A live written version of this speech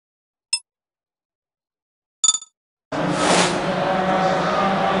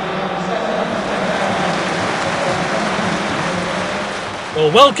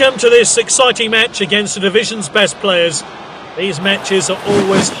Well, welcome to this exciting match against the division's best players. These matches are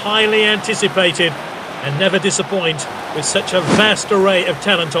always highly anticipated and never disappoint with such a vast array of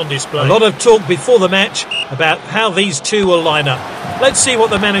talent on display. A lot of talk before the match about how these two will line up. Let's see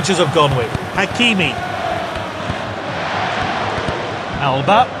what the managers have gone with. Hakimi,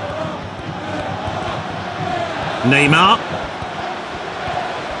 Alba, Neymar,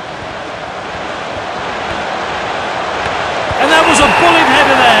 and that was a bullet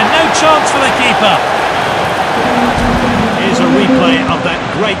header there, no chance for the keeper. Here's a replay of that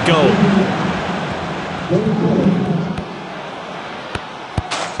great goal.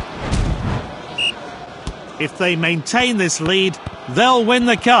 If they maintain this lead, they'll win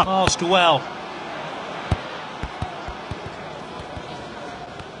the cup. Passed well.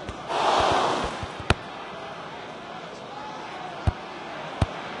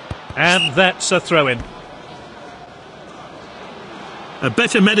 And that's a throw-in. A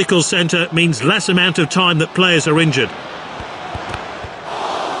better medical centre means less amount of time that players are injured.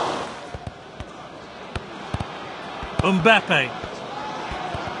 Mbappe.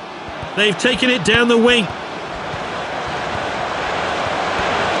 They've taken it down the wing.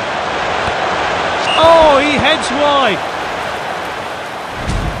 Oh, he heads wide.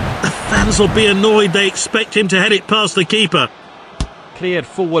 The fans will be annoyed. They expect him to head it past the keeper. Cleared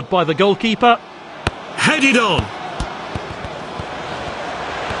forward by the goalkeeper. Headed on.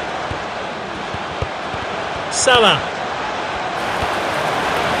 Salah.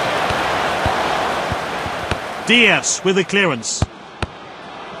 Diaz with the clearance.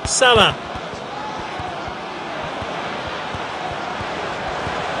 Salah.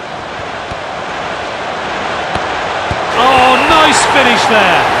 Oh, nice finish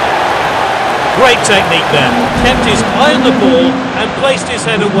there. Great technique there. Kept his eye on the ball and placed his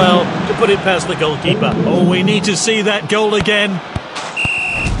header well to put it past the goalkeeper. Oh, we need to see that goal again.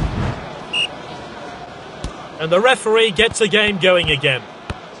 And the referee gets the game going again.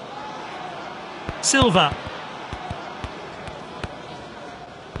 Silva.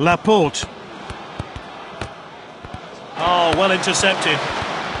 Laporte. Oh, well intercepted.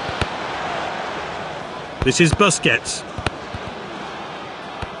 This is Busquets.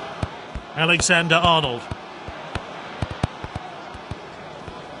 Alexander-Arnold.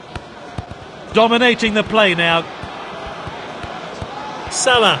 Dominating the play now.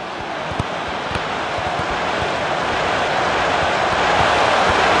 Salah.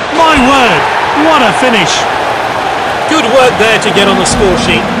 My word, what a finish. Good work there to get on the score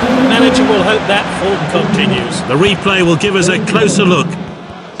sheet. The manager will hope that form continues. The replay will give us a closer look.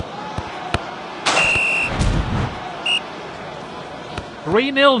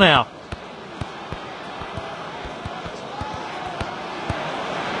 (3-0) now.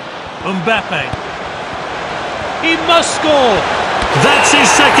 Mbappe. He must score. That's his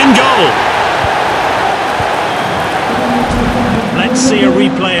second goal. Let's see a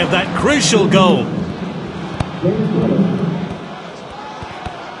replay of that crucial goal.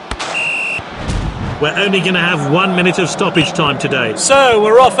 We're only going to have 1 minute of stoppage time today. So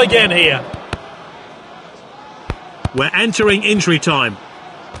we're off again here. We're entering injury time.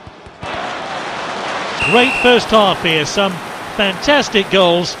 Great first half here. Some fantastic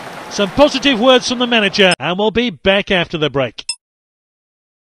goals. Some positive words from the manager. And we'll be back after the break.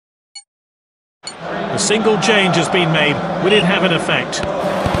 A single change has been made. Will it have an effect?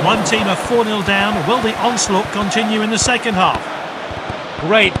 One team are 4-0 down. Will the onslaught continue in the second half?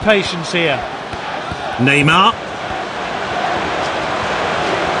 Great patience here. Neymar.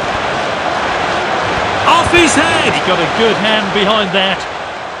 Off his head! He got a good hand behind that.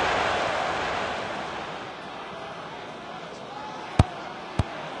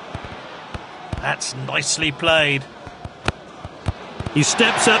 That's nicely played. He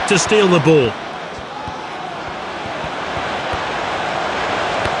steps up to steal the ball.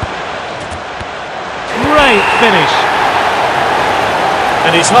 Great finish.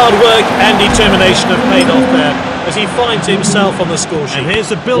 And his hard work and determination have paid off there as he finds himself on the score sheet. And here's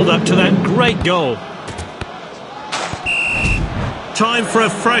the build-up to that great goal. Time for a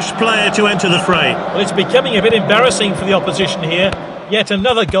fresh player to enter the fray. Well, it's becoming a bit embarrassing for the opposition here. Yet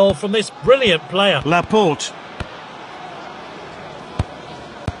another goal from this brilliant player. Laporte.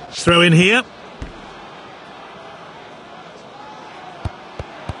 Throw in here.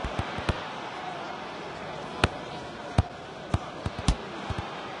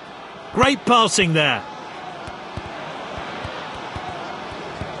 Great passing there.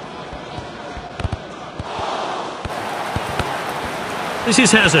 This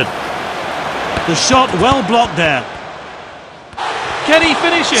is Hazard. The shot well blocked there. Can he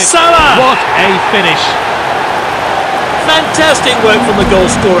finish it? Salah! What a finish. Fantastic work from the goal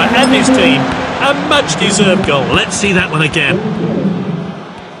scorer and his team. A much-deserved goal. Let's see that one again.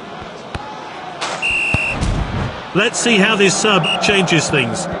 Let's see how this sub changes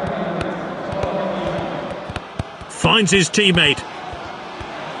things. Finds his teammate.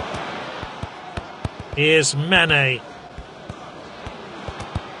 Here's Mane.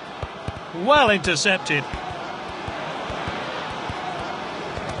 Well intercepted.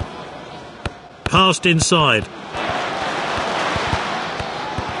 Passed inside.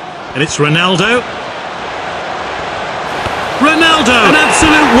 And it's Ronaldo. Ronaldo! An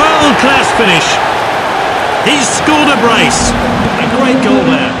absolute world-class finish. He's scored a brace. A great goal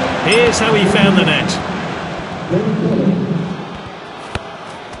there. Here's how he found the net.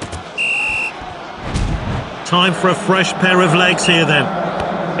 Time for a fresh pair of legs here then.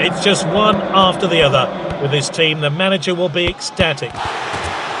 It's just one after the other. With his team, the manager will be ecstatic.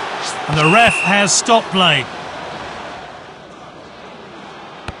 And the ref has stopped play.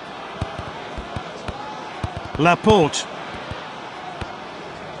 Laporte.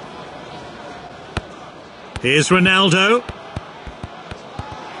 Here's Ronaldo.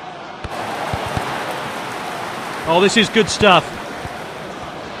 Oh, this is good stuff.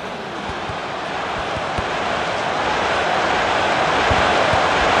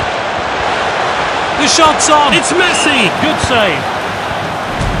 The shot's on. It's Messi. Good save.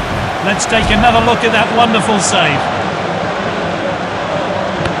 Let's take another look at that wonderful save.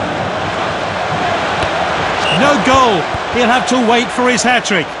 No goal. He'll have to wait for his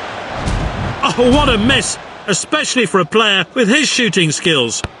hat-trick. Oh, what a miss, especially for a player with his shooting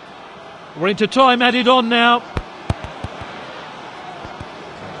skills. We're into time added on now.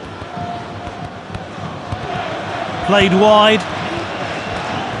 Played wide.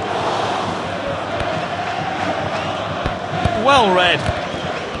 Well read.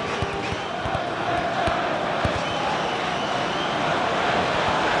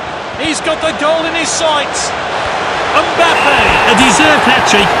 He's got the goal in his sights. Mbappe. A deserved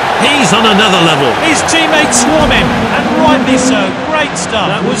hat-trick. He's on another level. His teammates swarm him, and rightly so. Great stuff.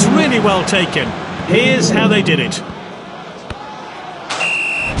 That was really well taken. Here's how they did it.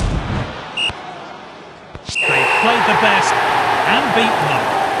 They played the best and beaten them.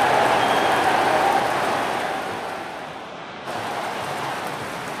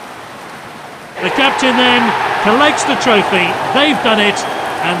 The captain then collects the trophy. They've done it,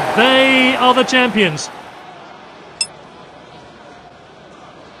 and they are the champions.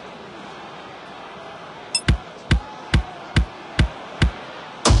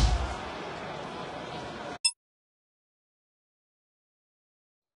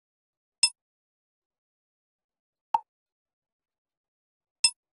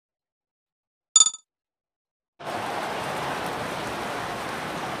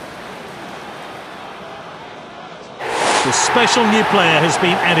 The special new player has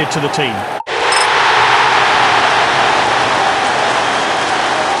been added to the team.